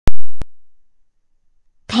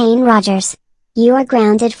Payne Rogers. You are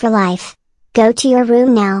grounded for life. Go to your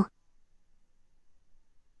room now.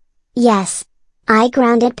 Yes. I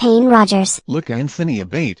grounded Payne Rogers. Look, Anthony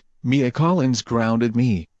Abate, Mia Collins grounded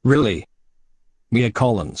me. Really? Mia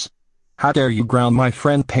Collins? How dare you ground my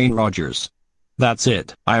friend Payne Rogers? That's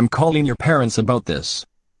it. I am calling your parents about this.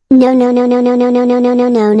 No no no no no no no no no no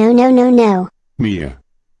no no no no no. Mia.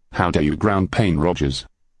 How dare you ground Payne Rogers?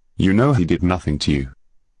 You know he did nothing to you.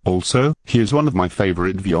 Also, he is one of my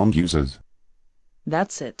favorite Vyond users.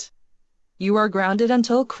 That's it. You are grounded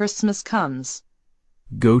until Christmas comes.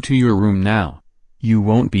 Go to your room now. You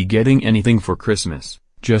won't be getting anything for Christmas,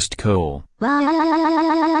 just coal.